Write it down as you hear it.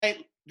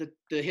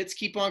the hits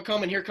keep on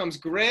coming. Here comes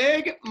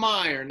Greg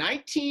Meyer,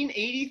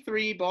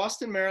 1983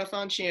 Boston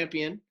Marathon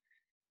champion.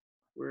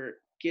 We're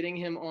getting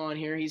him on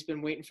here. He's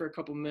been waiting for a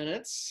couple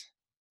minutes.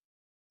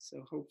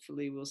 So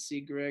hopefully we'll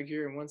see Greg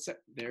here in 1 sec.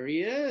 There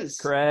he is.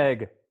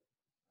 Greg.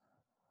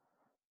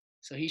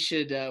 So he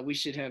should, we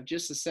should have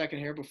just a second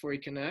here before he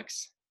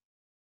connects.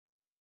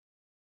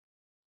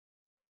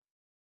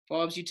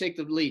 Bobs, you take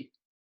the lead.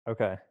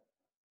 Okay.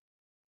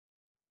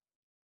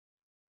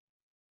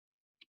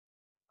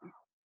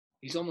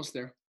 He's almost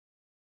there.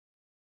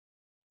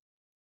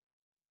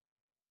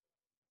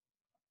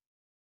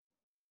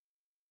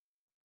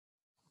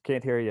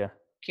 Can't hear you.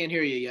 Can't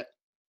hear you yet.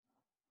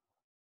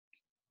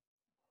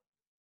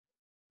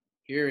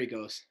 Here he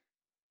goes.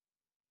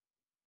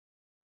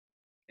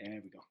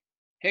 There we go.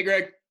 Hey,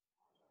 Greg.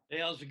 Hey,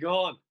 how's it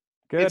going?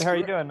 Good. How are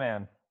you doing,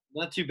 man?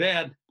 Not too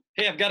bad.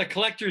 Hey, I've got a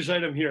collector's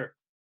item here.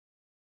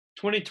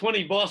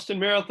 2020 Boston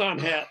Marathon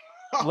hat.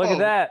 Look at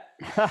that.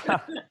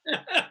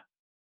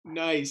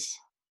 Nice.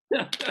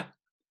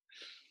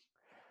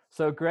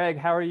 So, Greg,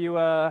 how are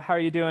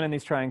you doing in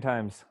these trying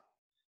times?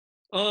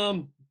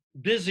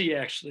 Busy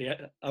actually.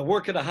 I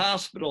work at a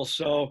hospital,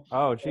 so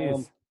oh,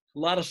 geez, a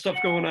lot of stuff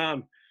going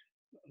on.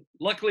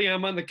 Luckily,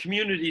 I'm on the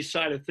community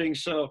side of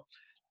things, so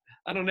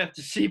I don't have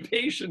to see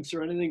patients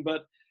or anything.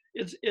 But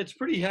it's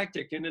pretty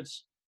hectic, and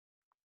it's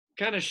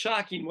kind of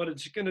shocking what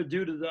it's going to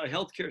do to the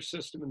healthcare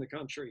system in the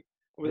country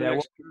over the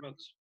next few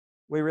months.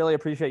 We really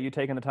appreciate you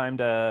taking the time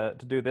to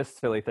do this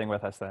silly thing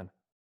with us then.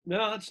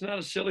 No, it's not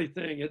a silly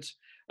thing.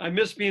 I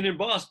miss being in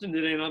Boston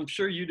today, and I'm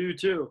sure you do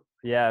too.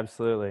 Yeah,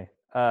 absolutely.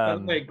 By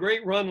the way,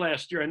 great run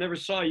last year. I never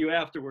saw you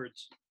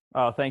afterwards.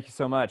 Oh, thank you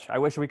so much. I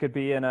wish we could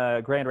be in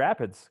Grand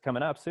Rapids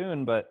coming up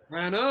soon, but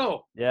I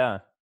know. Yeah,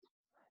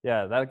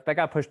 that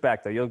got pushed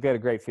back though. You'll get a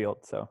great field.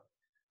 So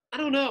I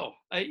don't know.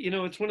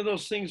 It's one of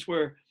those things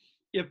where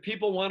if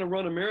people want to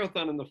run a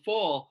marathon in the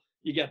fall,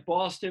 you got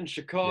Boston,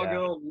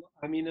 Chicago. Yeah.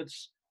 I mean,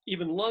 it's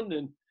even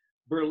London,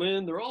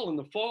 Berlin. They're all in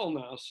the fall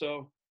now.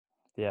 So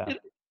yeah.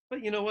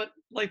 But you know what?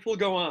 Life will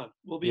go on.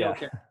 We'll be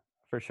okay.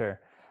 For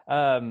sure.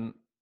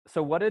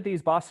 So what are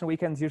these Boston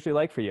weekends usually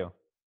like for you?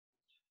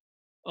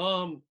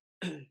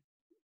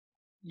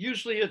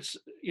 Usually it's,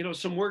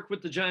 some work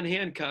with the John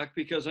Hancock,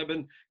 because I've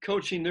been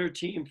coaching their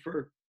team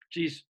for,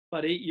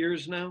 about 8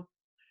 years now.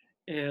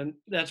 And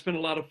that's been a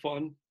lot of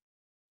fun.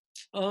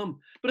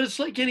 But it's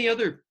like any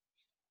other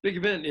big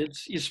event.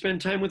 You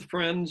spend time with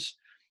friends,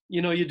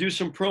 you do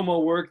some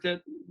promo work,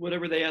 that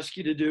whatever they ask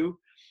you to do,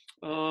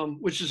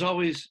 which is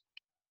always,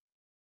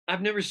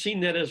 I've never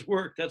seen that as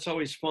work. That's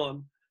always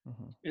fun.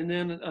 Mm-hmm. And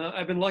then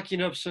I've been lucky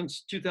enough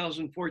since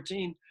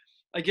 2014,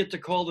 I get to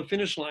call the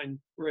finish line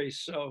race.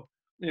 So,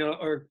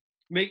 or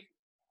make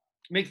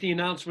the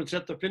announcements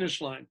at the finish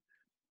line.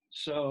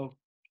 So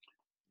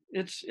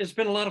it's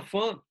been a lot of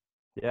fun.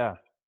 Yeah.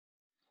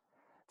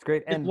 It's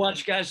great. And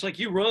watch guys like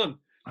you run.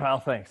 Well,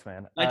 thanks,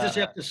 man. I just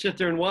have to sit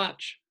there and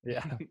watch.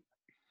 Yeah.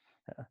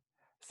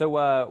 So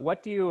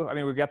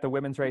we've got the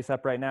women's race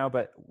up right now,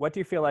 but what do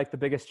you feel like the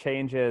biggest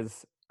change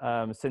is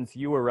since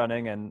you were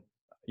running and,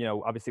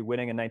 obviously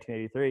winning in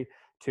 1983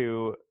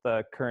 to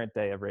the current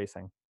day of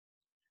racing?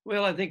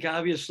 Well, I think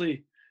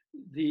obviously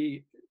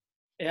the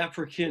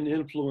African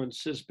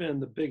influence has been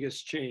the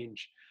biggest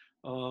change.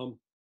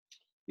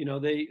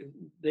 They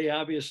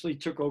obviously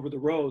took over the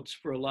roads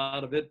for a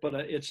lot of it, but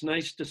it's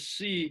nice to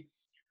see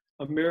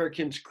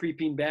Americans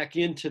creeping back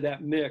into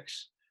that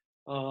mix.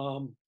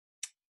 On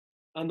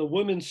the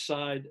women's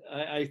side,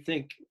 I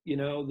think,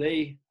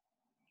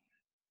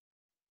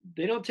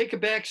 they don't take a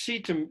back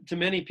seat to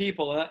many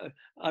people.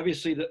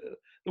 Obviously,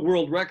 the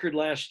world record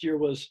last year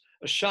was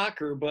a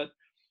shocker, but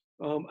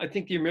I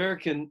think the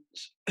Americans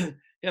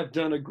have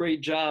done a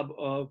great job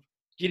of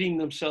getting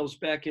themselves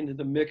back into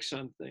the mix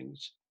on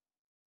things.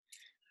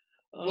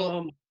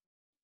 Well,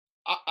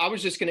 I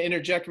was just going to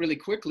interject really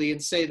quickly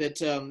and say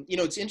that,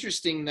 it's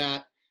interesting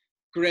that,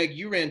 Greg,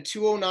 you ran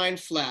 2:09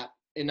 flat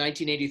in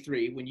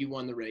 1983 when you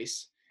won the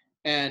race.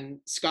 And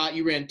Scott,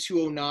 you ran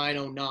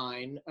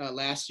 2:09:09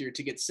 last year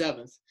to get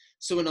 7th.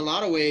 So in a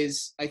lot of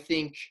ways, I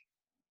think,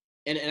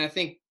 and I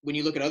think when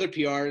you look at other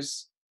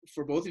PRs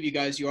for both of you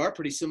guys, you are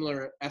pretty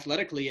similar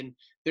athletically, and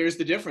there's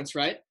the difference,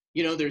 right?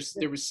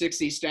 There were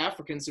 6 East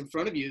Africans in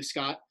front of you,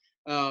 Scott,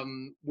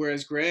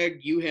 whereas Greg,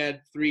 you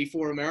had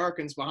 3-4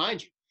 Americans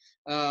behind you.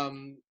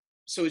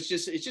 So it's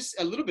just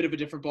a little bit of a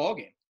different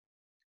ballgame.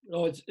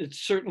 Oh, it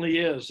certainly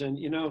is, and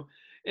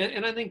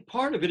and I think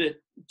part of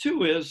it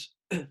too is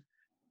the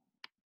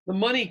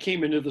money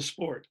came into the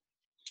sport,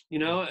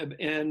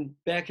 and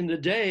back in the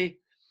day,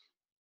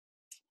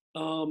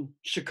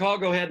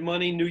 Chicago had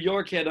money, New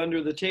York had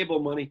under the table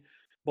money,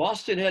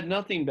 Boston had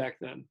nothing back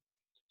then.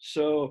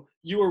 So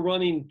you were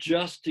running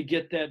just to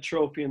get that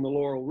trophy and the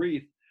laurel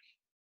wreath.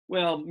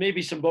 Well,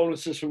 maybe some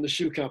bonuses from the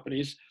shoe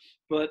companies,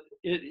 but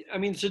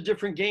it's a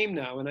different game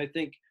now. And I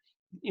think,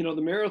 the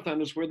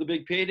marathon is where the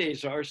big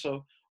paydays are.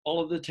 So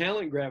all of the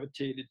talent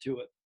gravitated to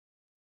it.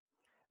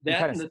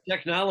 That and the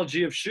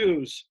technology of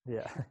shoes.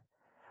 Yeah.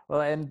 Well,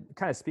 and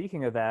kind of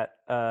speaking of that,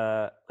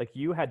 like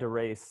you had to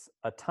race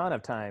a ton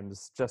of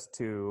times just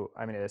to,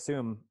 I mean, I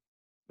assume,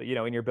 but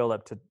in your build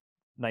up to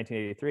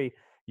 1983,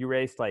 you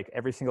raced like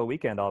every single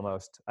weekend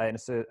almost. I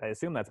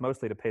assume that's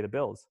mostly to pay the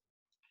bills.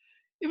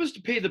 It was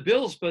to pay the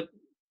bills, but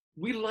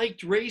we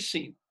liked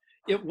racing.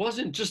 It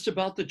wasn't just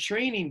about the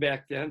training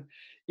back then.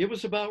 It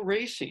was about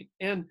racing.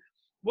 And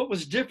what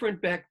was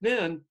different back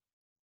then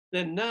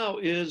than now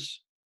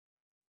is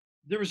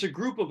there was a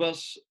group of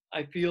us,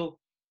 I feel,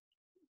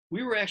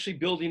 we were actually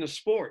building a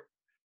sport.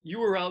 You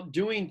were out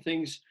doing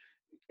things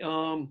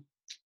um,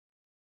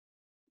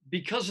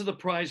 because of the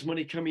prize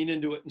money coming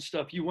into it and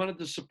stuff. You wanted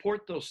to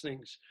support those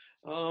things.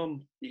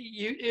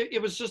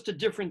 It was just a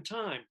different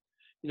time.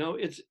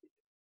 It's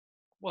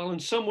while in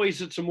some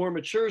ways it's a more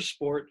mature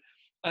sport,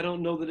 I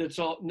don't know that it's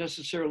all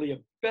necessarily a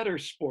better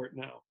sport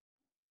now.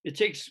 It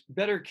takes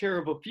better care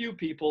of a few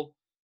people,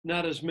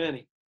 not as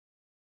many.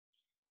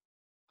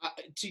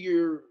 To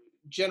your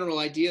general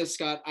idea,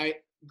 Scott,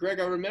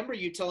 Greg, I remember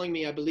you telling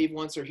me, I believe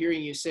once, or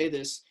hearing you say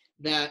this,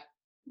 that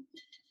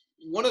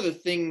one of the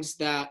things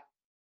that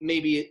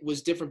maybe it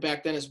was different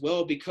back then as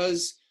well,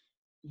 because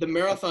the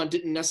marathon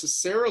didn't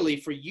necessarily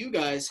for you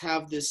guys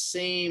have this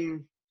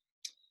same,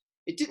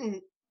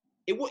 you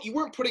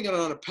weren't putting it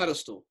on a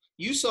pedestal.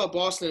 You saw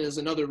Boston as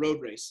another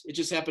road race. It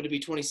just happened to be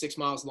 26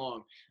 miles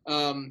long.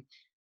 Am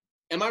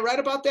I right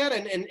about that?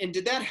 And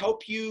did that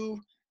help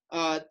you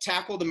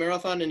tackle the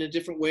marathon in a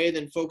different way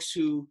than folks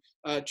who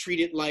treat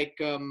it like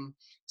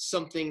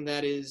something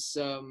that is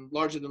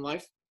larger than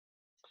life?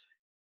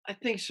 I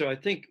think so. I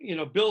think,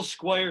 Bill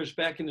Squires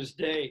back in his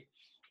day,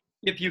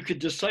 if you could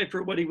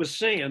decipher what he was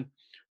saying,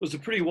 was a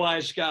pretty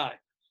wise guy.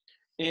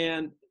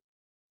 And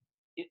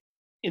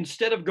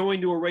instead of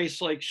going to a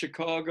race like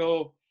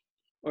Chicago,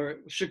 or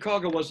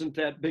Chicago wasn't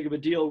that big of a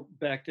deal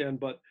back then,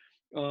 but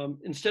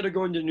instead of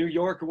going to New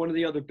York or one of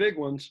the other big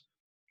ones,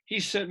 he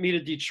sent me to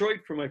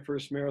Detroit for my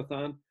first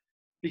marathon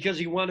because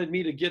he wanted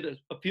me to get a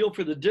feel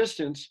for the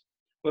distance,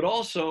 but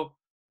also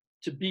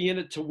to be in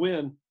it to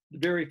win the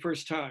very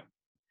first time.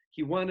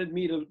 He wanted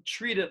me to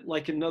treat it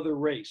like another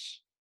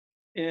race.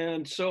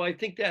 And so I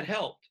think that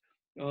helped.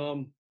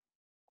 But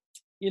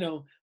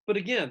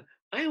again,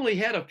 I only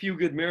had a few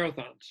good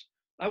marathons.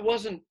 I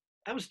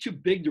was too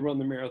big to run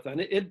the marathon.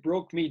 It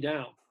broke me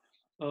down.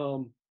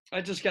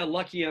 I just got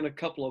lucky on a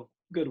couple of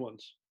good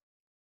ones.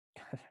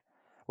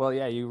 Well,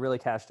 yeah, you really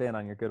cashed in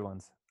on your good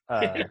ones.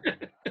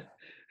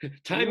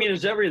 Timing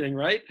is everything,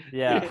 right?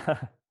 Yeah.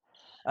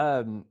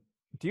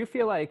 Do you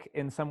feel like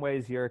in some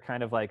ways you're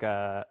kind of like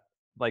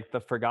the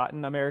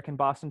forgotten American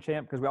Boston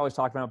champ? Because we always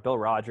talk about Bill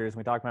Rogers and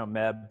we talk about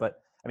Meb,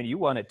 but I mean, you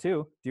won it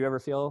too. Do you ever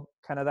feel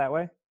kind of that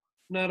way?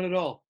 Not at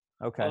all.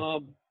 Okay.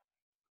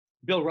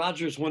 Bill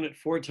Rogers won it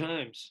 4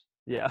 times.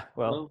 Yeah.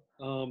 Well,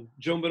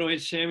 Joan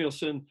Benoit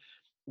Samuelson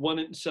won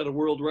it and set a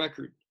world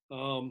record.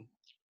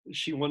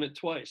 She won it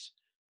twice.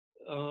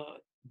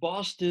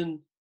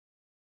 Boston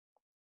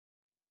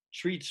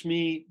treats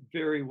me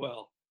very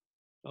well.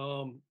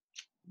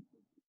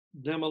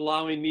 Them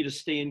allowing me to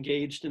stay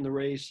engaged in the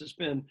race has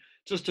been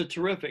just a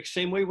terrific.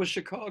 Same way with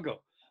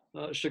Chicago.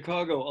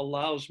 Chicago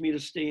allows me to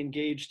stay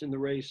engaged in the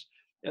race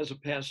as a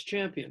past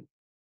champion.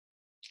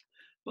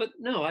 But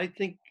no, I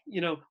think,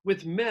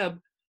 with Meb,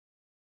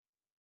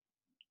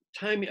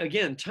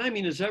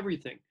 timing is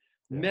everything.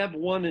 Yeah. Meb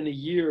won in a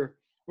year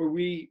where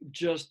we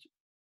just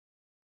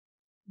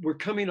were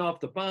coming off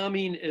the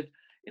bombing.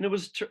 And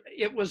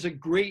it was a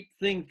great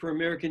thing for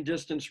American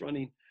distance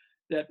running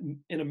that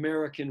an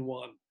American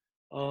won.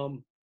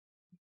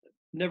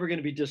 Never going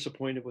to be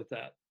disappointed with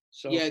that.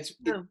 So yeah,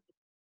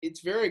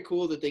 it's very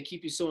cool that they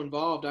keep you so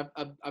involved.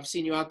 I've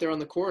seen you out there on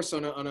the course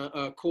on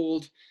a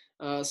cold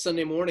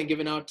Sunday morning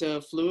giving out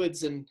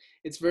fluids, and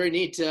it's very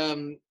neat.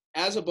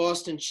 As a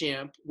Boston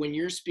champ, when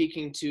you're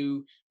speaking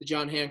to the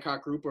John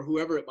Hancock group or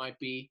whoever it might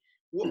be,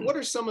 what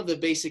are some of the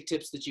basic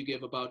tips that you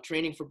give about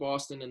training for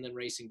Boston and then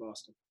racing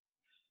Boston?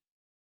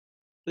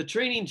 The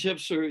training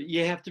tips are,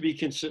 you have to be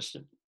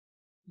consistent.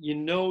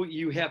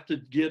 You have to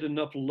get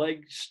enough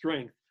leg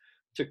strength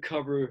to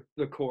cover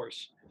the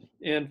course.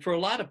 And for a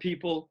lot of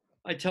people,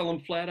 I tell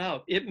them flat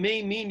out, it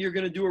may mean you're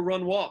going to do a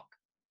run walk.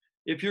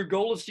 If your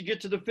goal is to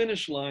get to the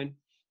finish line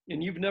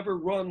and you've never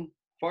run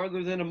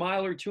farther than a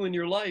mile or 2 in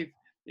your life,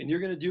 and you're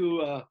going to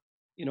do a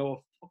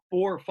 4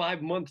 or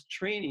 5 month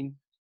training,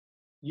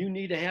 you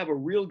need to have a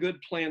real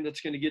good plan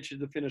that's going to get you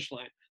to the finish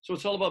line. So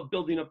it's all about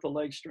building up the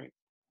leg strength.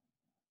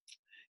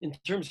 In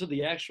terms of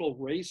the actual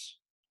race,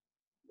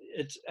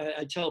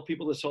 I tell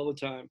people this all the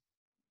time.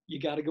 You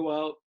got to go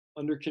out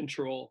under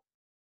control.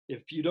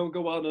 If you don't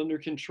go out under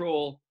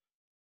control,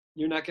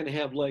 you're not going to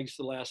have legs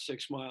the last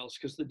 6 miles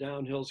because the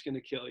downhill is going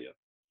to kill you.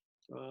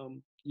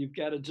 You've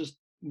got to just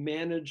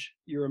manage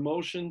your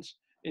emotions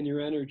and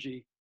your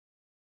energy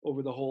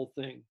over the whole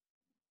thing.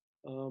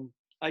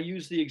 I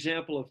use the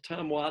example of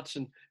Tom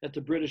Watson at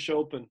the British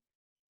Open.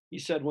 He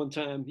said one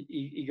time,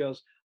 he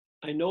goes,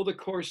 I know the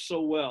course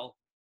so well.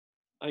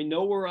 I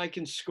know where I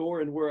can score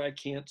and where I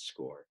can't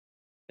score.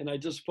 And I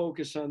just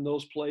focus on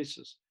those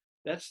places.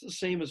 That's the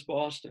same as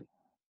Boston.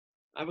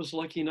 I was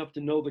lucky enough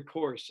to know the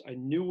course. I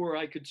knew where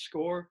I could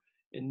score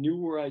and knew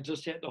where I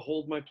just had to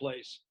hold my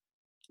place.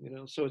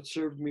 So it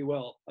served me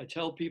well. I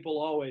tell people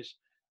always,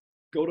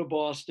 go to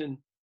Boston,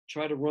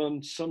 try to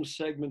run some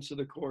segments of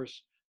the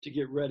course to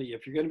get ready.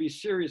 If you're going to be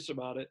serious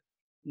about it,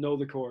 know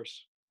the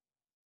course.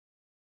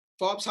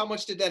 Fobbs, how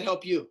much did that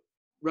help you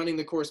running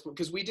the course?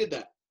 Because we did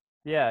that.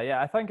 Yeah,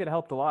 I think it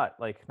helped a lot.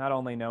 Like not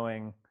only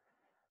knowing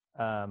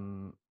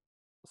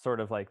sort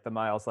of like the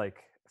miles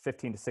like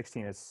 15 to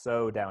 16 is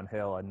so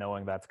downhill, and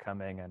knowing that's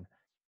coming and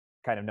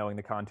kind of knowing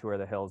the contour of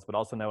the hills, but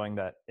also knowing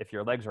that if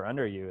your legs are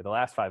under you, the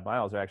last 5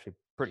 miles are actually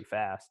pretty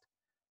fast.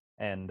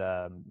 And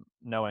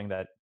knowing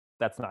that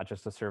that's not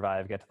just a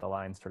survive, get to the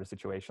line sort of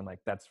situation, like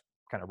that's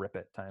kind of rip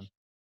it time.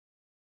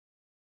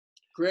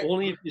 Greg,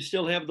 Only if you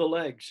still have the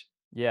legs.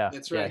 Yeah,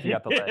 that's right. Yeah, if you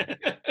got the leg.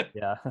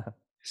 Yeah.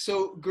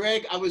 So,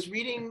 Greg, I was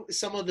reading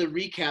some of the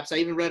recaps. I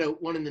even read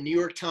one in the New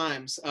York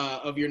Times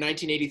of your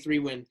 1983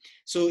 win.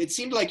 So it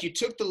seemed like you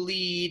took the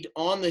lead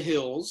on the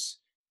hills,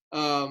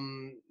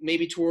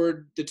 maybe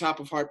toward the top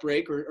of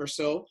Heartbreak or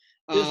so.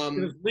 It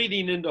was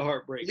leading into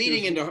Heartbreak.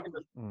 Leading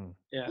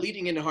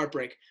into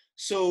Heartbreak.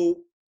 So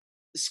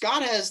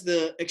Scott has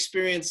the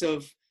experience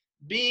of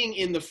being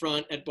in the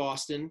front at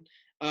Boston,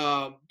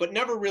 but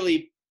never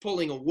really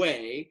pulling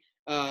away.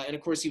 And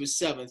of course, he was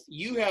 7th.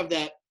 You have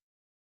that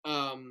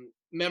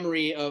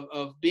memory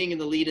of being in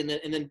the lead and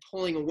then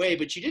pulling away,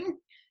 but you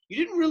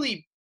didn't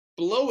really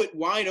blow it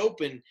wide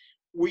open.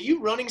 Were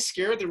you running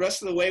scared the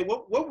rest of the way?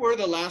 What were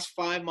the last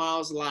 5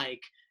 miles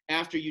like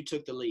after you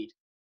took the lead?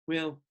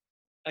 Well,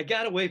 I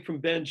got away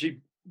from Benji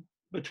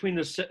between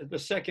the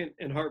second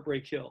and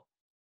Heartbreak Hill,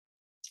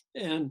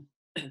 and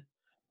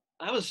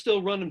I was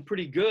still running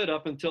pretty good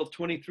up until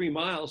 23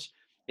 miles.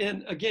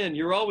 And again,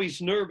 you're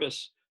always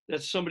nervous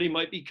that somebody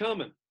might be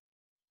coming.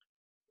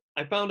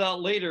 I found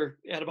out later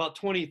at about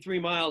 23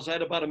 miles, I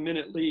had about a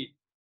minute lead.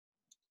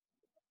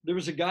 There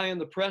was a guy in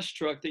the press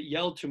truck that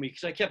yelled to me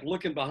because I kept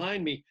looking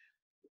behind me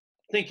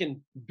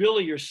thinking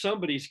Billy or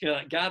somebody's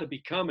got to be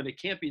coming.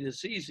 It can't be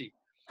this easy.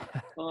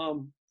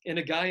 And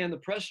a guy in the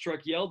press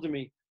truck yelled to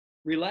me,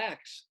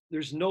 relax,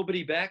 there's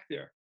nobody back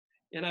there.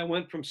 And I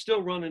went from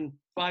still running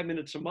 5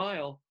 minutes a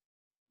mile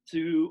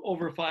to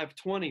over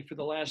 5:20 for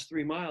the last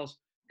 3 miles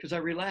because I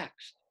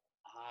relaxed.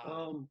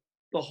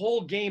 The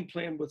whole game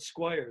plan with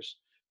Squires,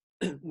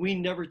 we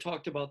never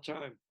talked about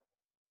time.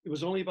 It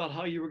was only about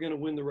how you were going to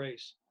win the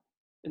race.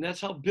 And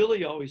that's how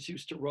Billy always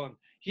used to run.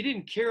 He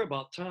didn't care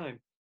about time.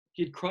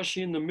 He'd crush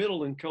you in the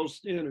middle and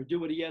coast in, or do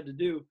what he had to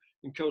do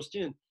and coast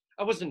in.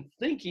 I wasn't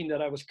thinking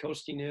that I was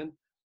coasting in,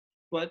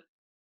 but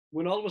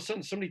when all of a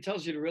sudden somebody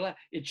tells you to relax,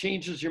 it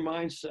changes your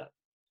mindset.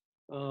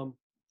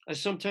 I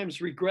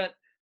sometimes regret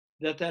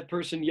that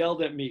person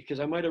yelled at me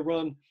because I might have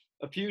run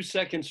a few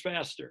seconds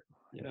faster,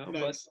 Nice.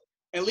 But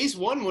at least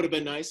one would have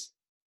been nice.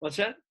 What's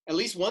that? At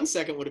least 1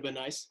 second would have been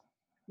nice.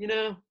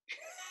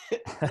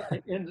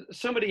 And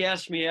somebody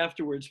asked me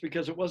afterwards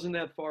because it wasn't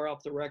that far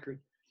off the record,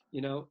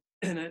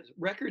 and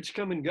records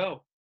come and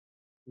go.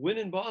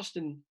 Winning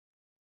Boston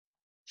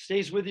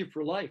stays with you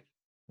for life.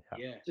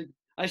 Yeah.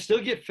 I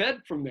still get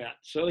fed from that,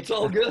 so it's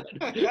all good.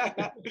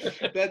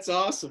 That's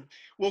awesome.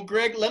 Well,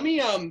 Greg, let me,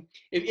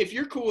 if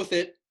you're cool with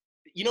it,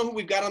 you know who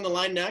we've got on the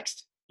line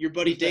next? Your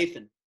buddy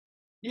Dathan.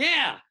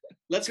 Yeah.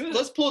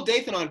 Let's pull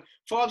Dathan on.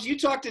 Fobbs, you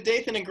talk to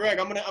Dathan and Greg.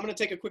 I'm gonna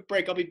take a quick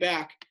break. I'll be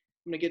back.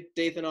 I'm gonna get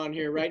Dathan on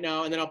here right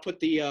now, and then I'll put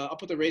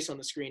the race on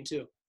the screen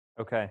too.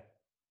 Okay.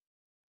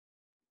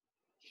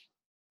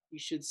 You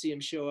should see him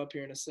show up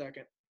here in a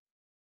second.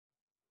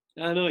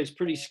 I know he's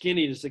pretty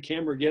skinny. Does the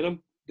camera get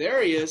him?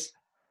 There he is.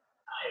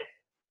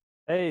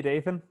 Hey,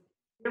 Dathan.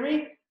 Hear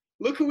me?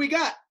 Look who we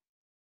got.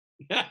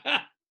 Can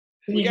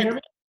you hear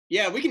me?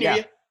 Yeah, we can hear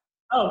you.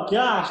 Oh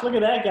gosh, look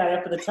at that guy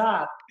up at the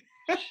top.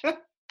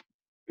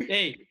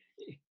 Hey,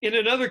 in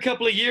another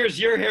couple of years,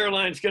 your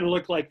hairline's going to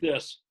look like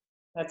this.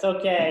 That's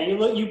okay.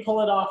 You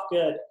pull it off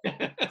good.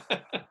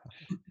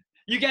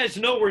 You guys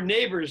know we're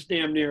neighbors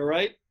damn near,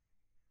 right?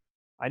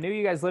 I knew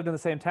you guys lived in the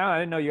same town. I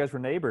didn't know you guys were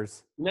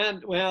neighbors.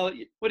 Well,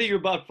 what are you,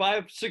 about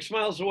 5-6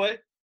 miles away?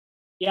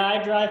 Yeah,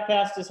 I drive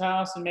past his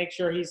house and make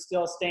sure he's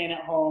still staying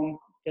at home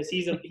because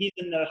he's in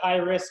the high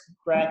risk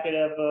bracket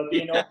of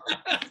being over.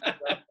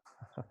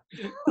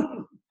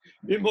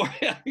 Be more.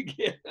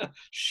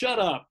 Shut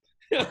up.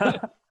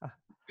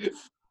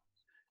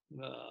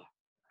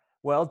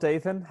 Well,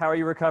 Dathan, how are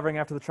you recovering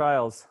after the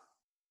trials?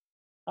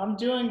 I'm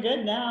doing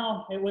good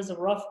now. It was a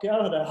rough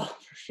go though,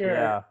 for sure.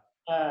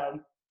 Yeah.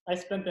 I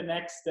spent the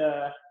next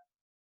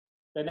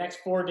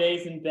 4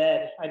 days in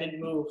bed. I didn't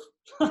move.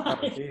 Oh,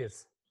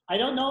 geez. I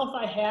don't know if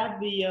I had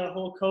the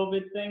whole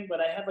COVID thing, but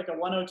I had like a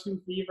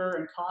 102 fever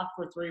and cough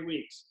for 3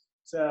 weeks.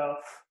 So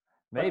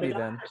maybe the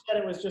then. doctor said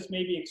it was just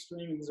maybe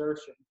extreme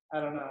exertion. I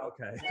don't know.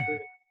 Okay.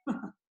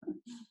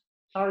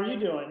 How are you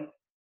doing?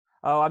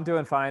 Oh, I'm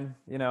doing fine.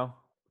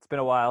 It's been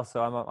a while,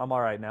 so I'm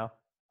all right now.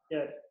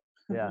 Good.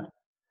 Yeah.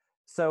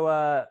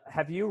 So,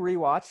 have you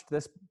rewatched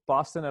this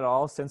Boston at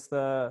all since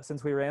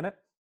we ran it?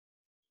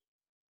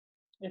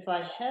 If I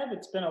have,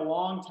 it's been a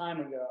long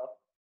time ago.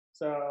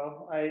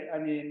 So I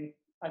mean,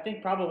 I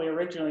think probably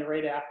originally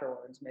right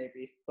afterwards,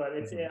 maybe, but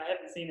it's Mhm. I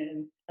haven't seen it.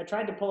 And I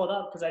tried to pull it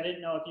up because I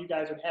didn't know if you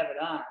guys would have it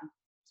on,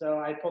 so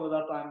I pulled it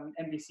up on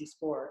NBC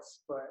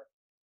Sports, but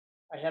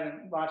I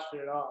haven't watched it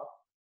at all.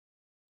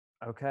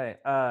 Okay.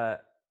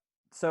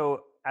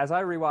 So as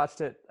I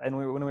rewatched it, and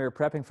when we were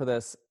prepping for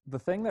this, the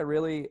thing that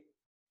really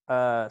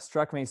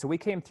struck me. So we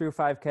came through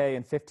 5K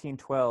in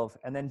 15:12,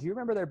 and then do you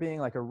remember there being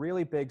like a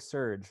really big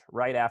surge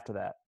right after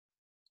that?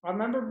 I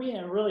remember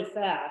being really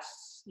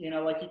fast,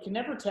 like you can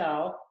never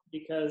tell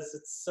because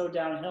it's so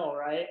downhill,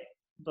 right?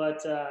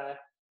 But at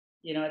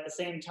the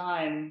same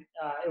time,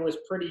 it was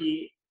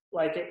pretty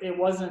like it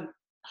wasn't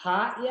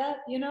hot yet,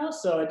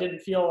 so it didn't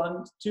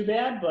feel too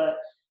bad. But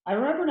I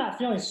remember not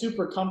feeling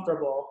super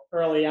comfortable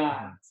early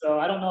on. Mhm. So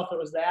I don't know if it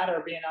was that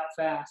or being out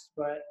fast.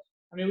 But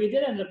I mean, we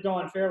did end up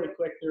going fairly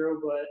quick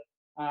through.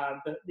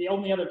 But the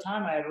only other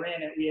time I had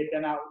ran it, we had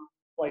been out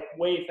like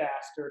way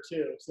faster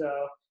too.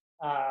 So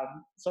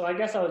I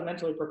guess I was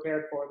mentally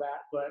prepared for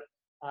that.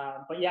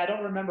 But yeah, I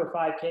don't remember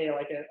 5K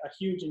like a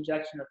huge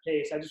injection of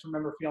pace. I just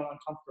remember feeling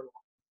uncomfortable.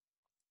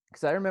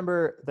 Because I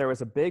remember there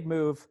was a big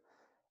move.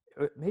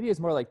 Maybe it was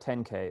more like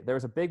 10K. There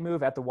was a big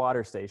move at the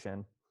water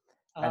station,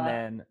 and Uh,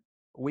 then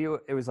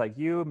it was like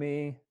you,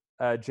 me,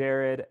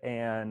 Jared,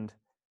 and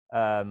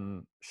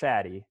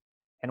Shaddy,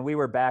 and we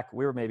were back.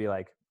 We were maybe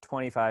like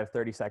 25,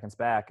 30 seconds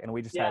back, and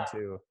we just yeah, had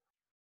to.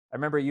 I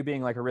remember you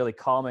being like a really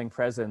calming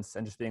presence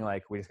and just being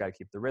like, we just got to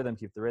keep the rhythm,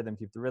 keep the rhythm,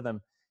 keep the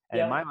rhythm. And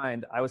in yeah. my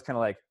mind, I was kind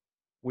of like,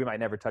 we might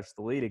never touch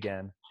the lead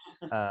again.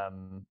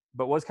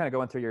 But what was kind of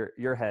going through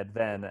your head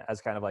then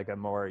as kind of like a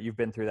more, you've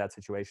been through that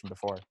situation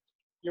before?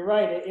 You're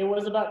right. It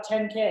was about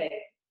 10K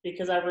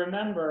because I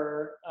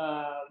remember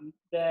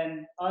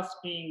then us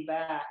being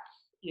back.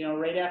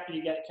 Right after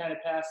you get kind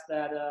of past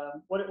that.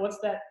 What's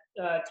that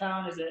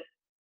town? Is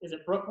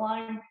it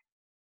Brookline?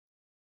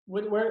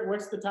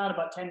 What's the town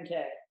about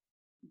 10K,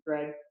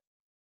 Greg?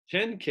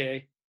 10K, Yeah.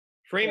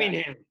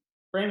 Framingham.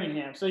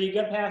 Framingham. So you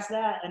get past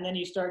that, and then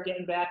you start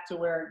getting back to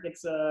where it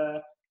gets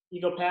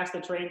you go past the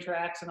train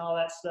tracks and all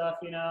that stuff,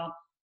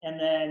 and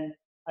then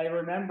I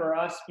remember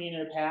us being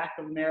in a pack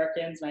of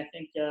Americans, and I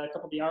think a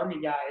couple of the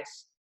Army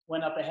guys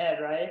went up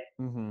ahead, right?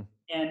 Mm-hmm.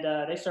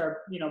 And they started,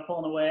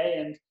 pulling away,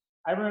 and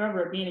I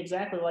remember it being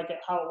exactly like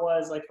how it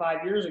was like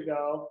 5 years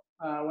ago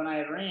when I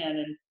had ran,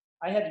 and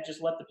I had to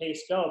just let the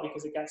pace go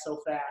because it got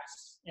so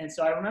fast. And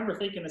so I remember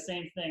thinking the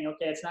same thing.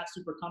 Okay, it's not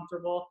super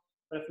comfortable,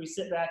 but if we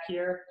sit back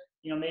here,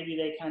 maybe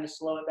they kind of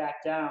slow it back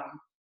down.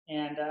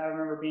 And I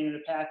remember being in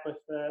a pack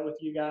with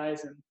you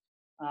guys,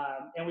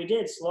 and we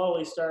did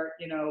slowly start,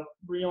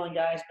 reeling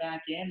guys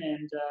back in,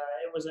 and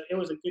it was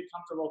a good,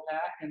 comfortable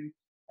pack, and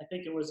I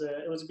think it was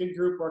a good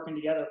group working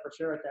together for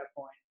sure at that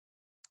point.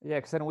 Yeah,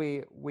 because then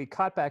we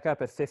caught back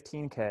up at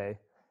 15K,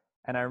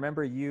 and I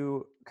remember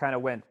you kind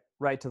of went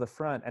right to the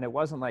front, and it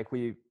wasn't like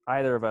we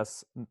either of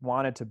us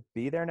wanted to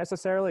be there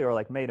necessarily or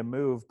like made a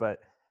move, but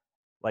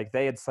like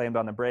they had slammed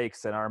on the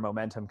brakes, and our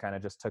momentum kind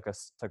of just took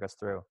us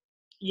through.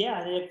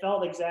 Yeah, it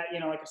felt exact.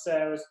 Like I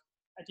said, I was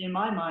in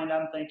my mind.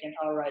 I'm thinking,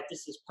 all right,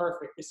 this is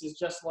perfect. This is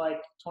just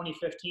like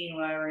 2015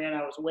 when I ran.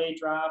 I was way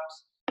dropped,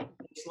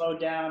 slowed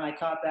down. I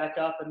caught back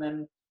up, and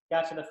then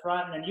got to the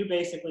front. And then you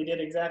basically did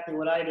exactly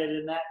what I did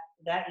in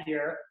that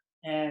year,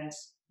 and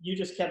you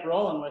just kept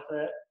rolling with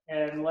it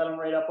and let them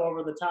right up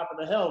over the top of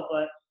the hill.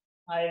 But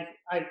I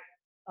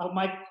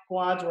my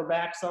quads were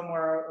back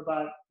somewhere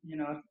about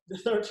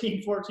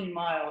 13, 14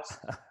 miles.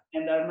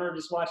 And I remember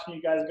just watching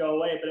you guys go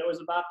away. But it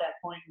was about that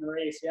point in the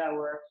race, yeah,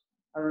 where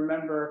I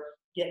remember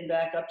getting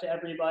back up to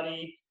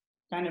everybody,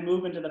 kind of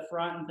moving to the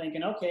front and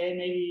thinking, okay,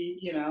 maybe,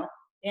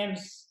 and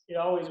it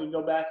always would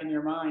go back in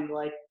your mind,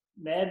 like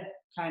Ned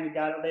kind of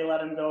they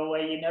let him go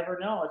away. You never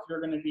know if you're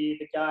going to be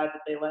the guy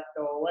that they let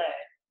go away.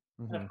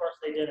 And Mm-hmm. of course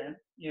they didn't,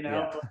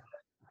 Yeah.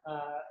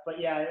 but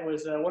yeah, it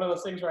was one of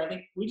those things where I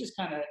think we just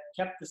kind of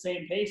kept the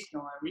same pace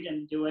going. We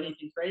didn't do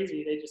anything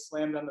crazy. They just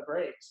slammed on the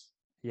brakes.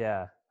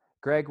 Yeah.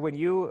 Greg, when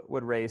you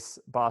would race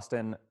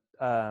Boston,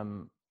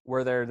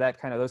 were there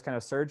those kind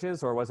of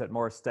surges, or was it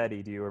more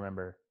steady? Do you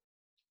remember?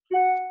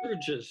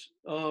 Surges.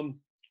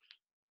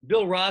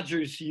 Bill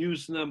Rogers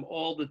used them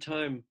all the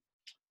time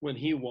when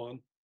he won.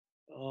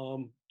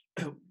 Um,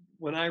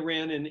 when I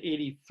ran in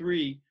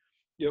 83,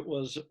 it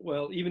was,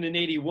 well, even in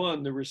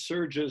 81, there were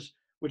surges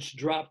which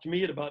dropped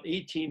me at about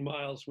 18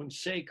 miles when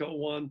Seiko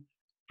won,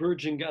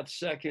 Virgin got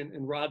second,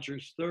 and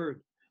Rogers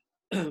third.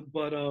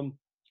 But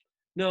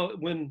no,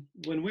 when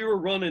we were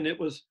running, it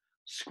was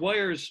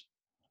Squires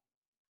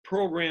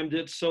programmed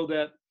it so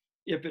that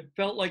if it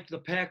felt like the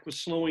pack was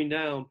slowing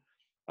down,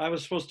 I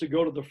was supposed to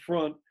go to the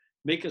front,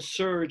 make a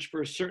surge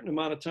for a certain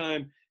amount of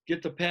time,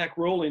 get the pack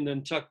rolling,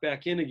 then tuck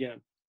back in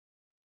again.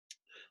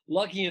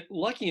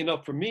 Lucky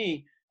enough for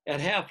me, at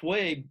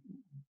halfway,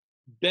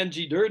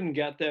 Benji Durden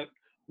got that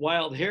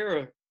wild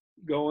hair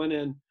going,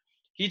 and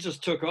he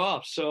just took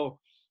off. So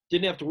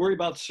didn't have to worry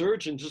about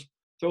surging, just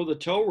throw the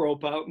tow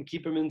rope out and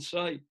keep him in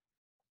sight.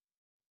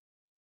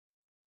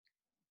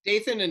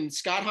 Dathan and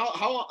Scott,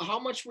 how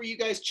much were you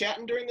guys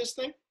chatting during this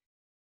thing?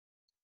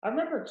 I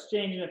remember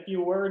exchanging a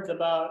few words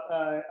about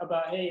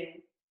hey,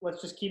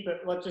 let's just keep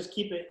it, like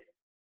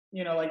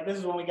this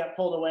is when we got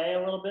pulled away a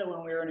little bit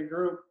when we were in a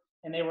group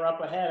and they were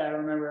up ahead. I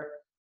remember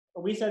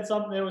we said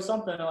something. There was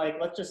something like,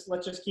 let's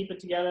just keep it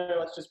together.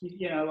 Let's just be,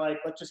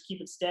 let's just keep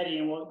it steady,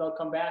 and they'll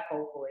come back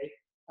hopefully.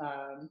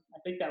 I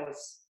think that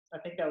was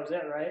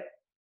it, right?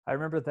 I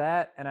remember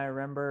that, and I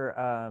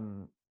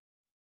remember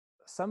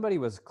somebody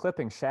was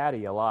clipping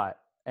Shaddy a lot,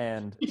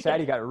 and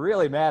Shaddy got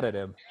really mad at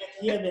him.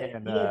 He had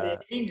the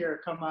anger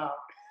come out.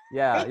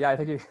 Yeah, I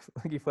think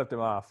he flipped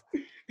him off.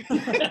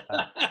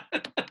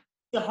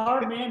 It's a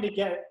hard man to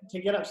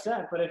get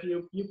upset, but if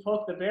you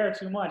poke the bear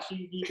too much,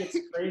 he gets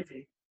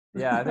crazy.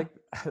 Yeah, I think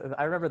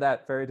I remember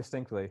that very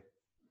distinctly.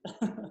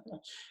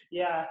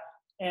 Yeah,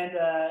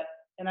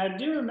 and I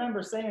do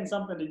remember saying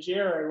something to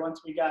Jared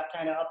once we got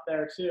kind of up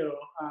there too.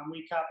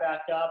 We caught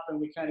back up and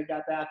we kind of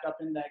got back up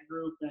in that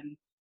group, and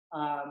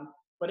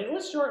but it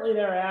was shortly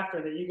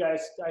thereafter that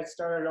I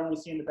started only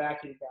seeing the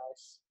back of you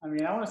guys. I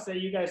mean, I want to say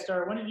you guys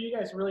started. When did you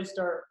guys really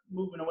start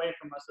moving away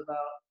from us? About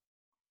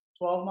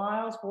 12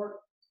 miles,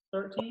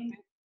 13?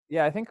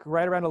 Yeah, I think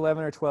right around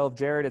 11 or 12,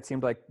 Jared, it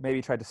seemed like maybe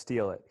tried to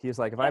steal it. He was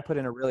like, if I put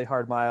in a really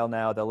hard mile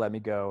now, they'll let me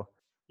go.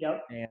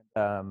 Yep.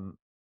 And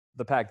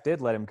the pack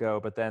did let him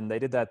go, but then they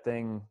did that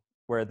thing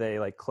where they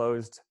like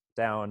closed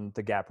down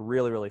the gap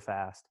really, really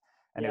fast.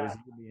 And it was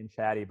me and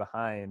Shaddy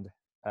behind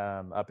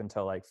up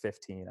until like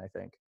 15, I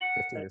think.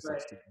 15 or 16.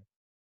 Right.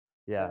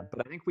 Yeah,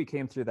 but I think we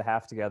came through the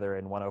half together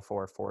in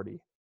 1:04:40.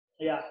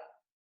 Yeah.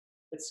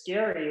 It's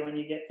scary when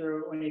you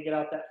get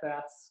out that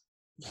fast.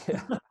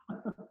 Yeah.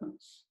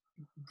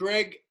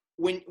 Greg,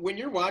 when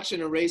you're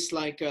watching a race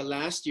like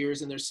last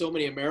year's and there's so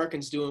many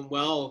Americans doing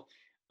well,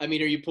 I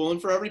mean, are you pulling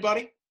for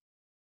everybody?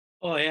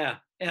 Oh yeah,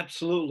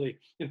 absolutely.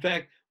 In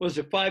fact, was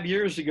it 5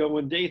 years ago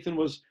when Dathan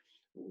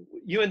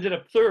you ended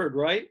up third,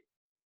 right?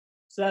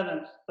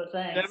 7th, but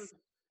thanks. 7th?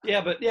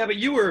 Yeah, but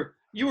you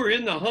were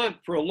in the hunt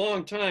for a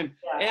long time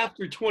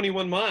after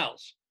 21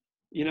 miles.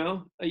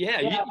 You're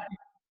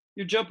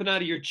jumping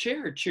out of your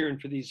chair cheering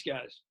for these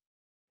guys.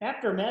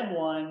 After Meb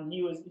won,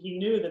 he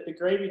knew that the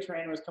gravy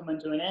train was coming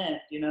to an end,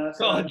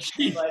 So like,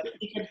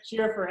 he could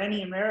cheer for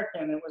any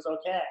American. It was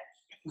okay.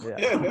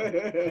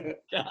 Yeah.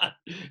 God.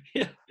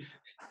 Yeah.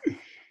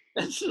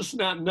 That's just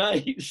not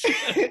nice.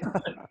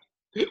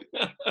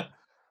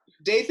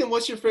 Dathan,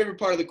 what's your favorite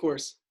part of the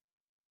course?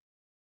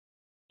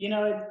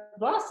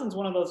 Boston's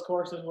one of those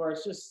courses where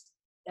it's just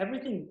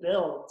everything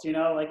builds,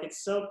 like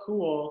it's so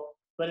cool,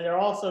 but they're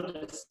also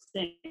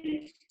distinct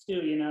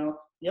too,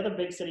 The other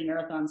big city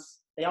marathons,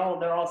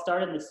 they're all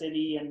started in the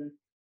city,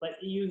 but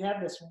you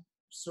have this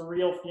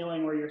surreal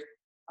feeling where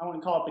I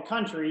wouldn't call it the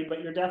country,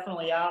 but you're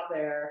definitely out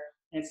there,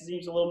 and it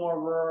seems a little more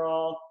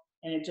rural,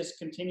 and it just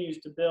continues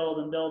to build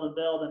and build and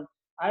build. And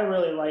I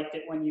really liked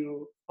it when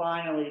you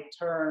finally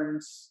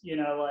turned,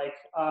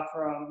 off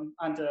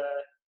onto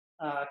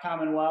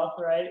Commonwealth,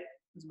 right?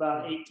 It's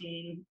about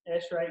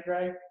 18-ish, right,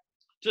 Greg?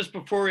 Just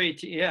before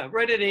 18, yeah,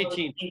 right at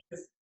 18.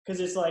 Because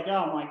it's like,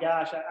 oh my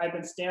gosh, I've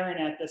been staring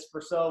at this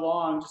for so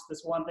long, just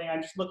this one thing.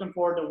 I'm just looking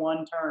forward to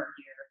one turn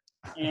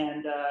here.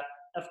 And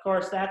of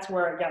course, that's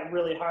where it got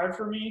really hard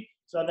for me.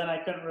 So then I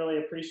couldn't really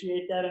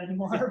appreciate that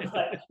anymore.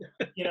 But,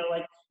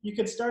 like you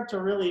could start to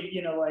really,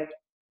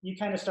 you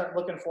kind of start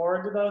looking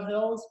forward to those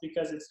hills,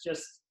 because it's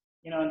just,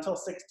 until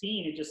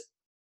 16, you're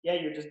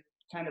just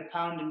kind of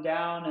pounding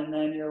down. And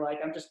then you're like,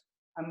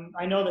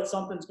 I know that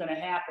something's going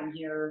to happen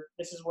here.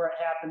 This is where it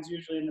happens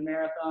usually in the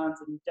marathons,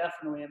 and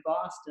definitely in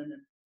Boston.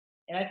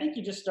 And I think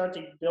you just start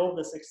to build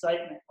this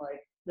excitement, like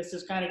this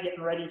is kind of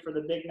getting ready for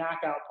the big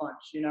knockout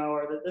punch,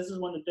 or that this is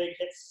when the big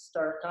hits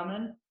start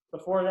coming.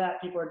 Before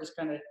that, people are just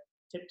kind of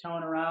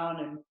tiptoeing around,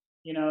 and,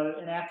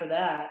 and after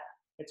that,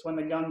 it's when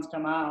the guns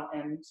come out.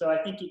 And so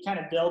I think it kind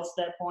of builds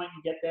to that point.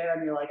 You get there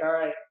and you're like, all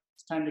right,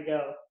 it's time to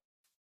go.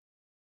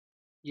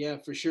 Yeah,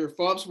 for sure.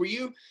 Fobbs,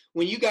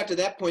 when you got to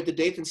that point that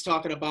Dathan's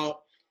talking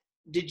about,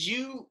 did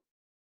you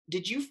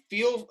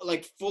feel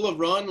like full of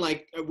run?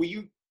 Like, were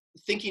you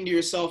thinking to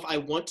yourself, I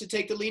want to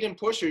take the lead and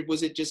push, or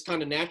was it just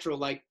kind of natural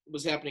like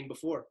was happening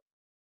before?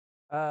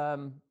 I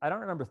don't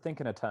remember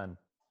thinking a ton.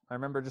 I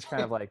remember just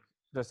kind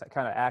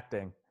of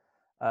acting.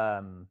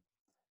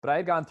 But I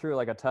had gone through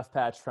like a tough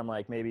patch from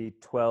like maybe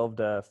 12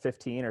 to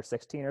 15 or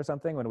 16 or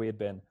something when we had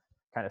been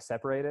kind of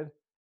separated.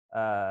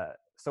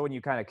 So when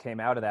you kind of came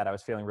out of that, I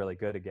was feeling really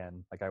good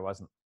again. Like I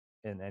wasn't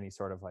in any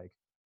sort of like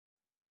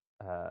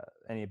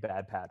any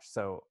bad patch.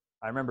 So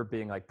I remember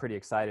being like pretty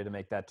excited to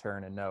make that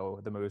turn and know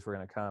the moves were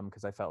going to come,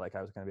 because I felt like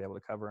I was going to be able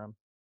to cover them.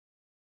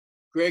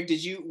 Greg,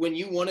 when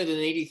you won it in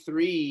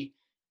 83,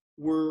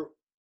 were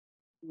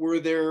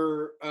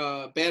there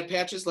bad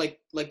patches like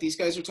these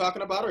guys are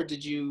talking about, or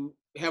did you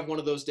have one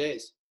of those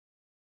days?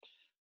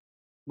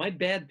 My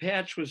bad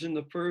patch was in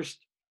the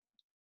first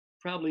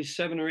probably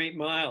 7 or 8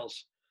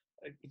 miles.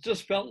 It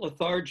just felt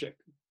lethargic.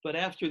 But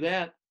after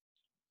that,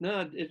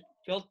 no, it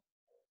felt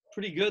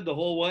pretty good the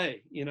whole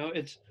way.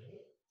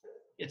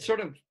 It sort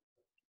of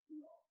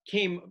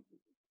came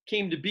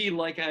to be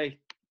like I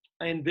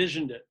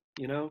envisioned it,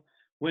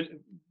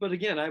 but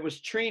again, I was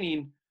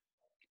training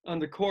on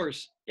the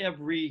course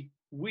every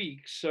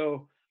week.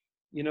 So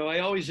I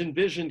always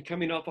envisioned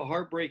coming off a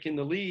heartbreak in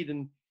the lead,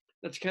 and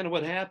that's kind of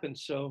what happened.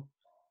 So,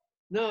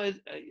 no,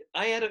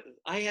 I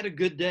had a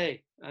good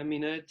day. I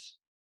mean,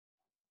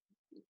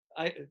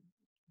 I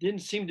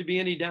didn't seem to be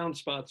any down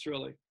spots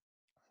really.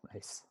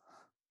 Nice.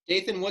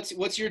 Dathan,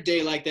 what's your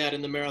day like that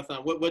in the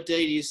marathon? What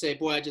day do you say,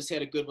 boy, I just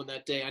had a good one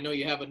that day? I know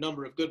you have a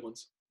number of good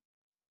ones.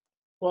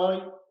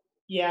 Well,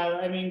 yeah,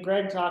 I mean,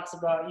 Greg talks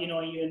about, you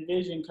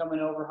envision coming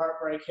over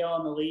Heartbreak Hill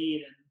in the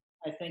lead.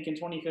 And I think in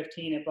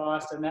 2015 at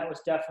Boston,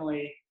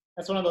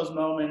 that's one of those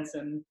moments.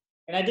 And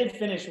I did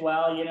finish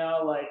well,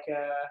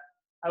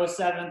 I was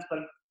seventh, but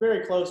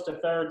very close to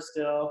third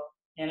still.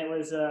 And it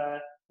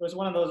was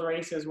one of those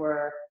races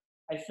where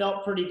I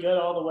felt pretty good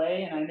all the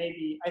way. And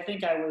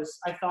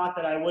I thought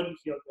that I wouldn't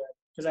feel good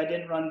because I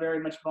didn't run very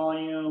much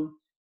volume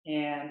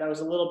and I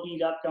was a little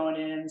beat up going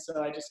in.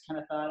 So I just kind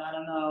of thought, I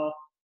don't know.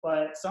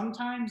 But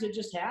sometimes it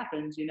just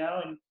happens, and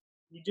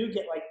you do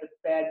get like the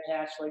bad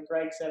patch, like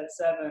Greg said at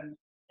 7,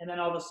 and then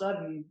all of a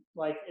sudden,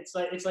 like it's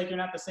like you're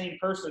not the same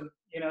person,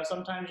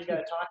 Sometimes you got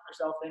to talk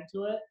yourself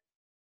into it.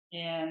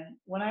 And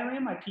when I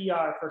ran my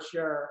PR, for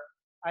sure,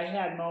 I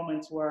had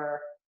moments where,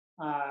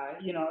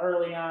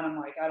 early on, I'm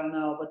like, I don't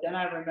know, but then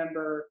I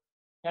remember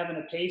having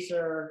a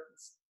pacer,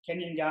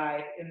 Kenyan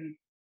guy, and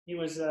he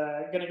was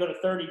going to go to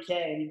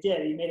 30K, and he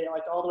did. He made it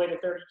like all the way to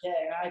 30K,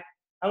 and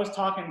I was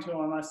talking to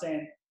him. I was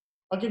saying,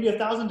 I'll give you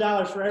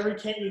 $1,000 for every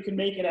K you can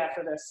make it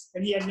after this.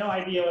 And he had no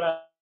idea what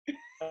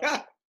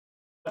I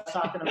was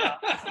talking about.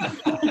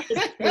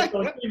 It was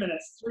going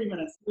 3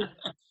 minutes.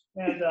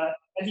 And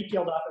he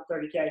peeled off at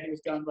 30K. He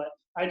was done. But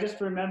I just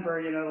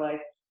remember,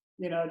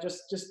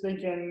 just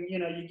thinking,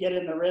 you get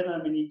in the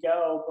rhythm and you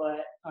go.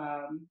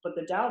 But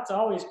the doubts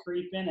always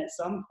creep in at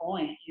some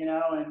point,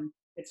 and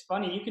it's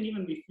funny. You can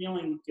even be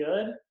feeling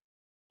good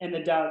and the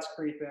doubts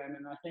creep in.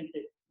 And I think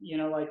that,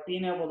 like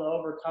being able to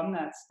overcome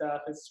that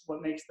stuff is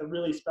what makes the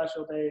really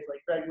special days, like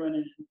Greg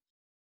winning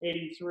in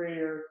 83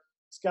 or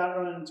Scott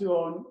running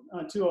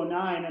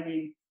 209. I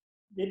mean,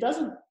 it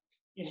doesn't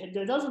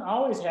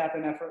always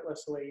happen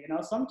effortlessly.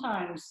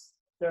 Sometimes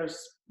there's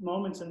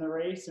moments in the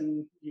race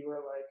and you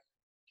were like,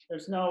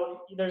 there's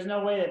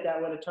no way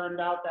that would have turned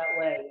out that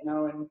way,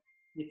 and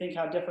you think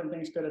how different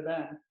things could have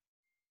been.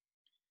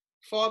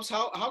 Fobbs,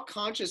 how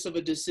conscious of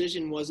a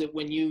decision was it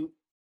when you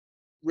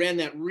ran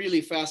that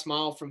really fast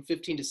mile from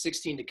 15 to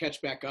 16 to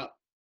catch back up?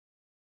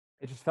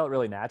 It just felt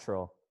really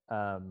natural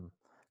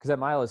because that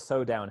mile is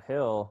so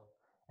downhill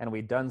and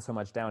we'd done so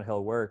much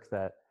downhill work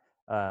that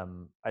I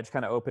just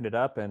kind of opened it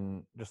up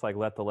and just like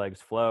let the legs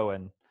flow.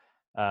 And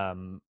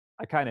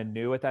I kind of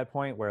knew at that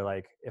point where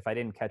like if I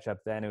didn't catch up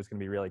then it was going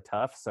to be really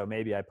tough. So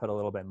maybe I put a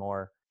little bit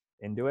more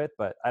into it,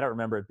 but I don't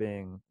remember it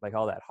being like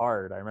all that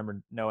hard. I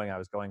remember knowing I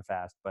was going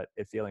fast, but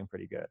it feeling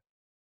pretty good.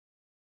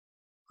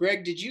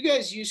 Greg, did you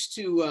guys used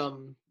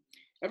to,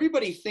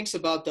 everybody thinks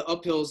about the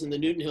uphills and the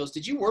Newton Hills.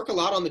 Did you work a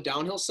lot on the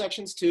downhill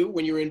sections too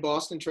when you were in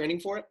Boston training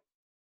for it?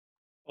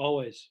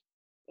 Always.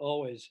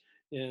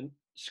 And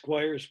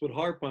Squires would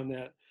harp on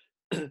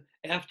that.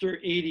 After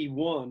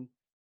 81,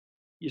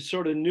 you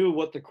sort of knew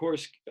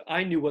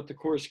I knew what the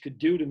course could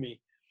do to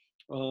me.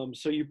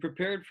 So you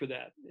prepared for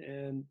that.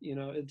 And,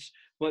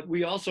 but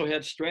we also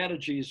had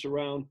strategies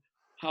around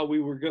how we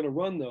were going to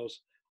run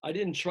those. I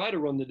didn't try to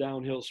run the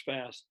downhills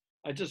fast.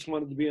 I just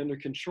wanted to be under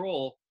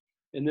control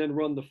and then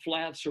run the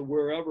flats or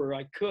wherever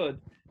I could,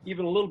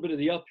 even a little bit of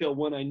the uphill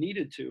when I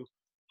needed to,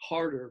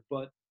 harder.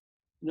 But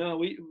no,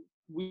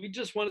 we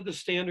just wanted to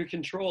stay under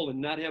control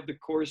and not have the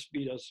course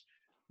beat us.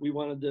 We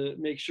wanted to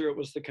make sure it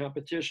was the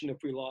competition.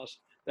 If we lost,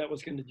 that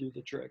was going to do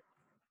the trick.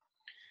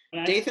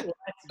 Dathan,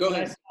 go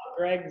ahead. I saw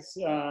Greg's,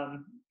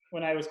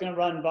 when I was going to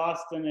run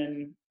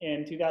Boston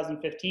in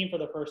 2015 for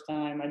the first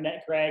time, I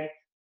met Greg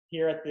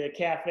here at the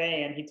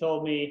cafe, and he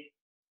told me,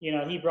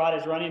 he brought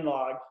his running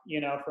log,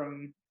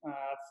 from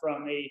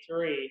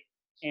 83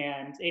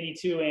 and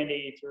 82 and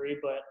 83,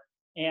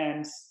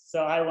 and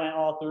so I went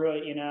all through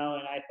it, and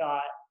I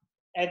thought,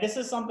 and this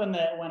is something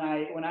that when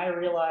I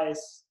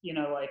realized,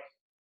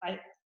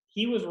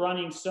 he was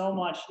running so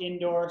much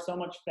indoor, so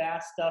much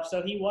fast stuff.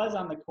 So he was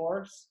on the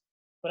course,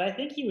 but I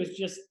think he was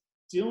just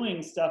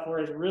doing stuff where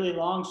it's really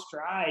long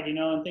stride,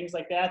 and things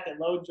like that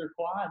loads your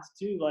quads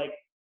too. Like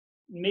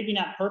maybe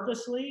not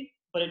purposely,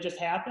 but it just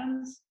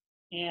happens.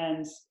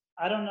 And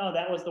I don't know,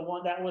 that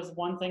was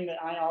one thing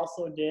that I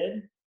also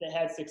did that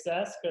had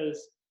success. Cause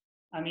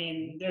I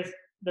mean,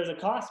 there's a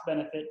cost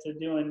benefit to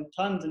doing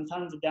tons and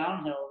tons of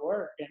downhill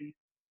work.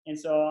 And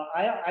so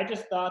I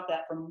just thought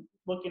that from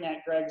looking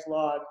at Greg's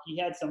log, he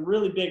had some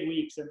really big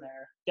weeks in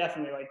there,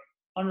 definitely like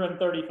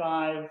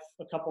 135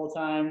 a couple of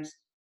times,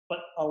 but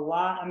a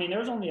lot, I mean, there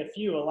was only a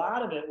few. A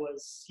lot of it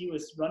was he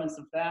was running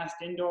some fast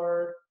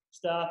indoor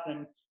stuff,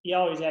 and he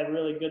always had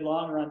really good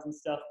long runs and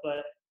stuff. But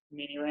I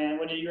mean, he ran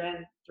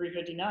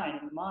 3:59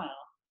 in the mile,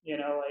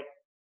 like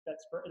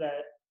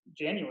that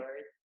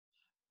January.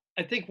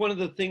 I think one of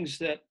the things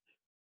that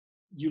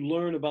you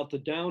learn about the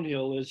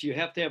downhill is you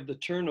have to have the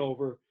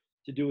turnover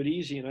to do it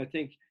easy. And I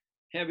think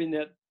having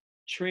that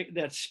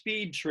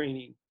speed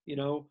training,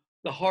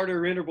 the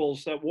harder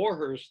intervals that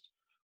Warhurst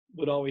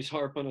would always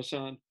harp on us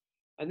on.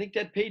 I think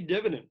that paid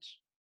dividends.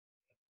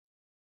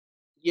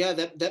 Yeah,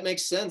 that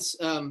makes sense.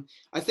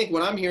 I think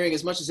what I'm hearing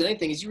as much as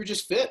anything is you were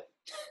just fit.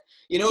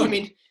 You know, I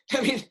mean,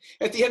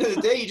 at the end of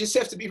the day, you just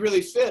have to be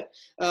really fit,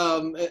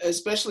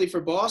 especially for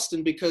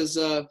Boston, because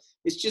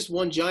it's just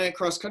one giant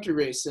cross country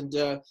race, and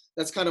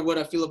that's kind of what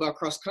I feel about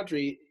cross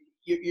country.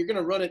 You're going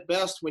to run it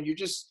best when you're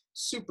just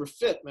super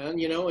fit, man.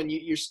 You know, and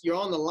you're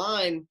on the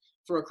line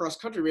for a cross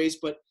country race,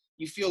 but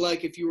you feel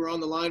like if you were on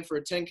the line for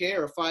a 10K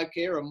or a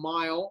 5K or a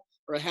mile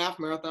or a half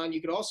marathon,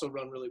 you could also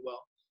run really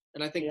well.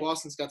 And I think Yeah.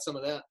 Boston's got some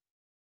of that.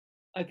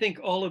 I think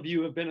all of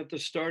you have been at the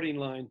starting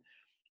line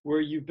where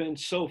you've been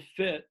so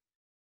fit,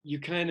 you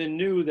kind of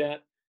knew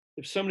that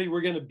if somebody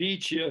were going to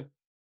beat you,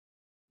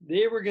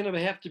 they were going to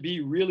have to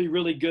be really,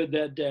 really good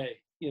that day,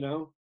 you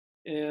know?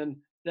 And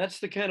that's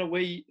the kind of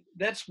way,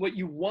 that's what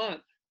you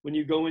want when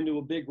you go into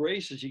a big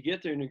race is you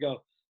get there and you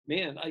go,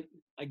 man,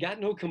 I got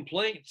no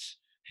complaints.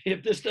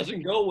 If this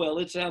doesn't go well,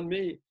 it's on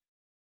me.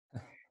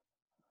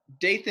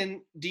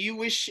 Dathan, do you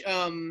wish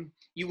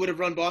you would have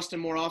run Boston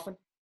more often?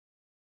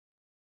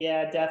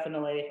 Yeah,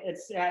 definitely.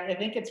 I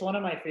think it's one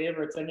of my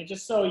favorites. I mean,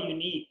 just so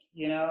unique,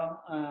 you know.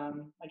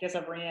 I guess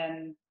I've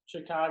ran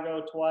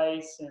Chicago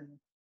twice, and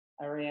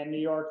I ran New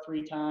York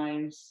 3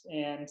 times,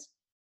 and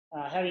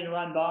having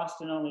run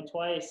Boston only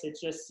twice,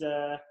 it's just.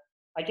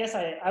 I guess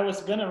I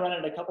was gonna run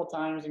it a couple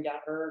times and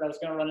got hurt. I was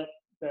gonna run it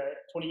the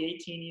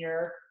 2018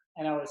 year,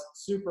 and I was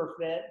super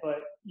fit, but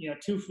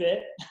too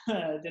fit,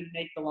 didn't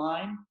make the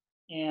line,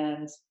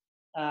 and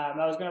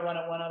I was gonna run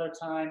it one other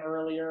time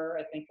earlier,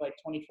 I think like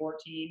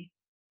 2014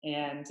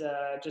 and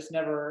just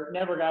never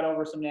got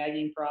over some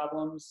nagging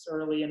problems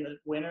early in the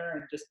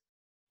winter,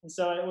 and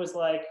so it was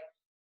like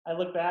I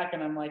look back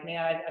and I'm like,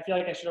 man, I feel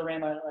like I should have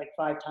ran like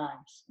 5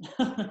 times.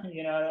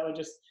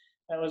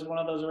 That was one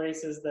of those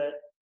races that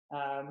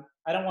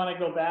I don't want to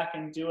go back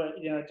and do it,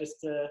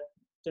 just to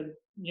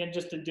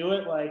do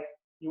it. Like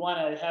you want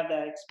to have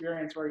that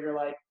experience where you're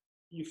like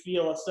you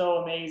feel so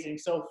amazing,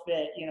 so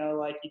fit,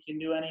 like you can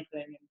do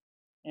anything.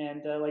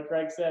 And like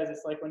Greg says,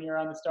 it's like when you're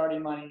on the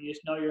starting line and you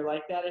just know you're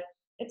like that.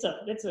 It's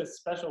a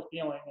special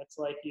feeling. It's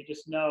like you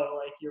just know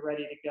like you're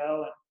ready to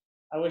go. And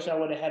I wish I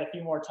would have had a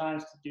few more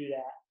times to do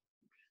that.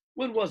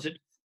 When was it?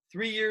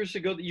 3 years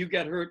ago that you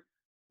got hurt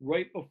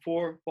right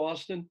before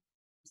Boston?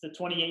 It's the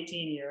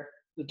 2018 year.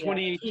 The Yeah,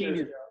 2018 year.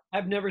 ago.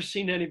 I've never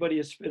seen anybody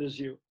as fit as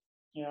you.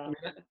 Yeah. I mean,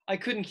 I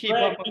couldn't keep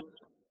Greg, up.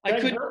 I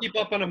Greg couldn't hurt. keep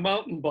up on a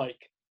mountain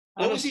bike.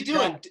 What was he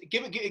doing?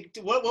 God,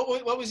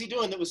 What was he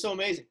doing that was so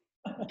amazing?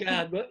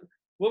 God,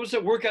 what was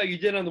that workout you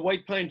did on the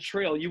White Pine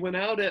Trail? You went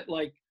out at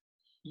like,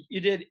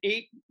 you did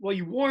 8. Well,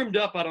 you warmed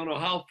up. I don't know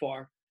how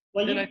far.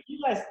 Well, Then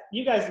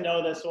you guys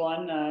know this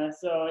one,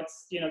 so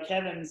it's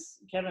Kevin's.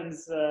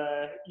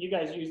 You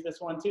guys use this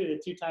one too, the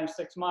 2 times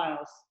 6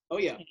 miles. Oh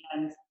yeah.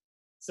 And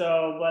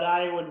so, but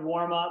I would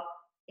warm up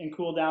and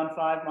cool down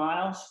 5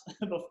 miles.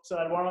 So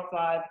I'd warm up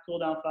 5, cool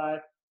down 5,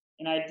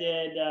 and I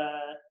did.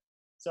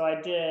 So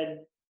I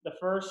did the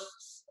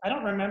first. I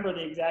don't remember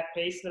the exact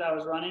pace that I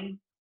was running,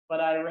 but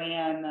I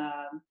ran.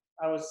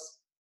 I was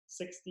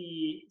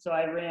 60. So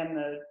I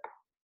ran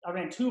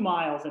 2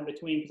 miles in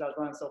between because I was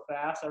running so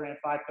fast. I ran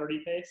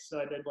 5:30 pace. So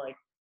I did like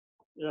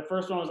the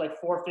first one was like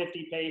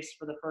 4:50 pace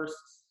for the first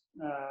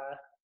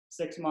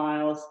 6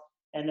 miles,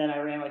 and then I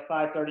ran like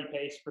 5:30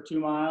 pace for 2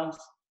 miles,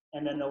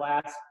 and then the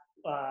last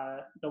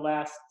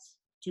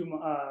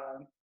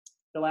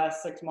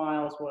 6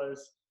 miles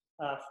was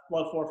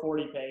low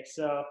 4:40 pace.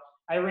 So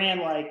I ran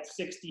like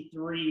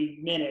 63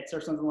 minutes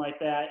or something like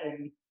that,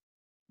 and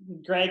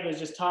Greg was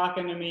just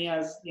talking to me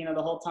as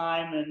the whole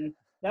time, and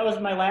that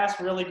was my last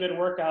really good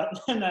workout.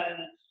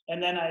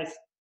 and then I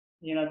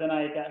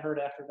got hurt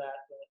after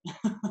that.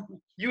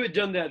 you had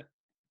done that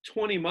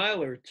 20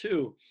 miler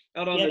too,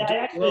 out on Yeah, the I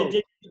actually road.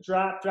 did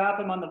drop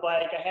him on the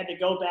bike. I had to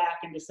go back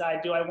and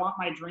decide, do I want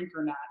my drink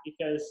or not?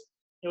 Because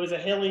it was a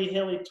hilly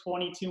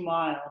 22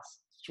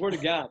 miles. Swear to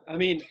God. I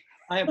mean,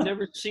 I have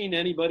never seen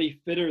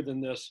anybody fitter than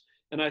this.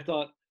 And I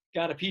thought,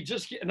 God, if he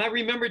just get, and I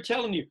remember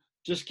telling you,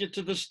 just get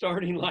to the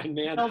starting line,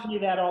 He man. tells me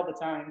that all the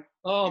time.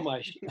 Oh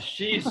my,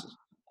 Jesus.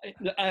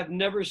 I have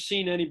never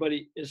seen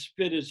anybody as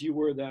fit as you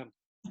were then.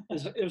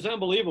 It was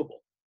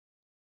unbelievable.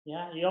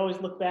 Yeah, you always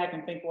look back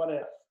and think, what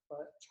if?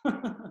 But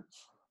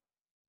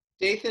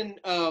Dathan,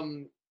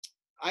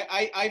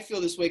 I feel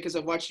this way because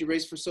I've watched you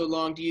race for so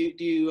long. Do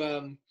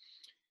you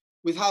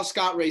with how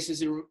Scott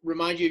races, it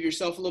remind you of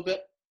yourself a little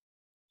bit?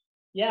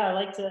 yeah, I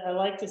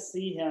like to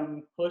see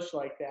him push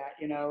like that.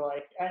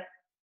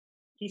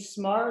 He's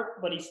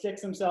smart, but he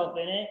sticks himself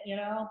in it.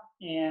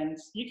 And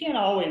you can't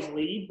always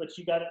lead, but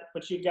you got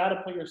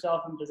to put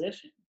yourself in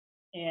position.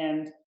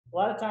 And a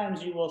lot of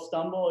times you will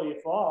stumble or you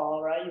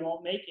fall, right? You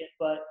won't make it,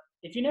 but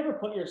if you never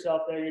put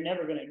yourself there, you're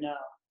never going to know.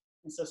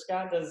 And so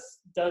Scott does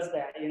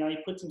that. He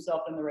puts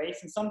himself in the race,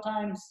 and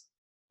sometimes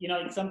it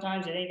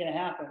ain't going to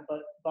happen. But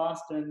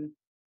Boston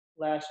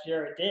last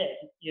year it did.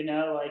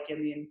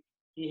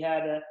 He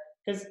had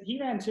because he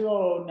ran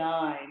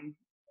 2:09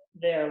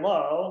 there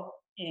low,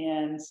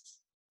 and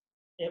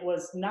it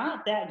was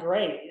not that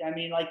great. I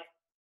mean, like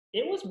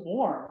it was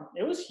warm.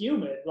 It was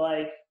humid.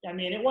 Like, I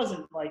mean, it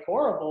wasn't like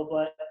horrible,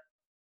 but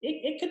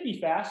it could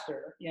be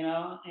faster, you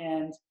know,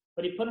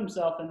 but he put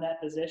himself in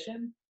that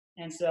position.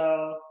 And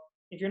so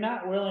if you're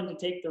not willing to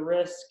take the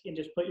risk and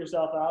just put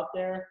yourself out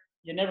there,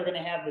 you're never going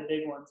to have the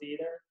big ones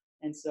either.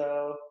 And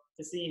so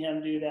to see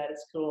him do that,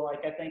 it's cool.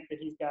 Like, I think that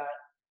he's got,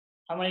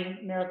 how many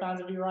marathons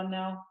have you run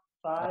now?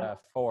 5?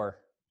 4.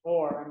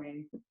 4. I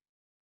mean,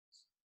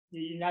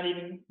 you're not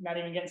even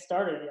getting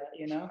started yet,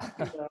 you know?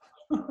 So,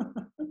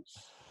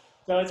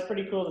 so it's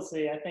pretty cool to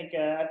see. I think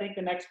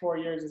the next 4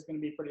 years is going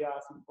to be pretty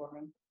awesome for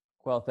him.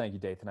 Well, thank you,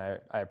 Dathan.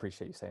 I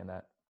appreciate you saying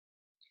that.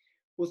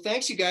 Well,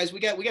 thanks, you guys. We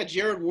got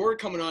Jared Ward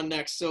coming on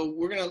next, so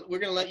we're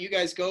gonna let you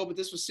guys go. But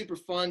this was super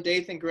fun.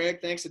 Dathan, Greg,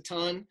 thanks a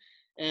ton,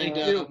 and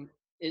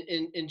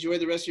enjoy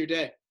the rest of your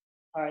day.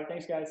 All right,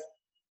 thanks, guys.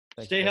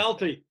 Thanks, Stay guys.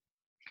 healthy.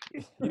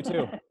 You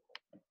too.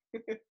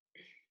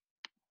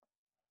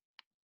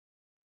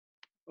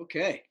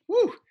 Okay.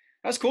 Woo.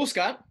 That's cool,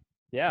 Scott.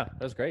 Yeah,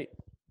 that was great.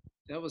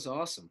 That was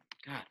awesome.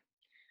 God,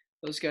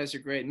 those guys are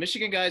great.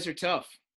 Michigan guys are tough.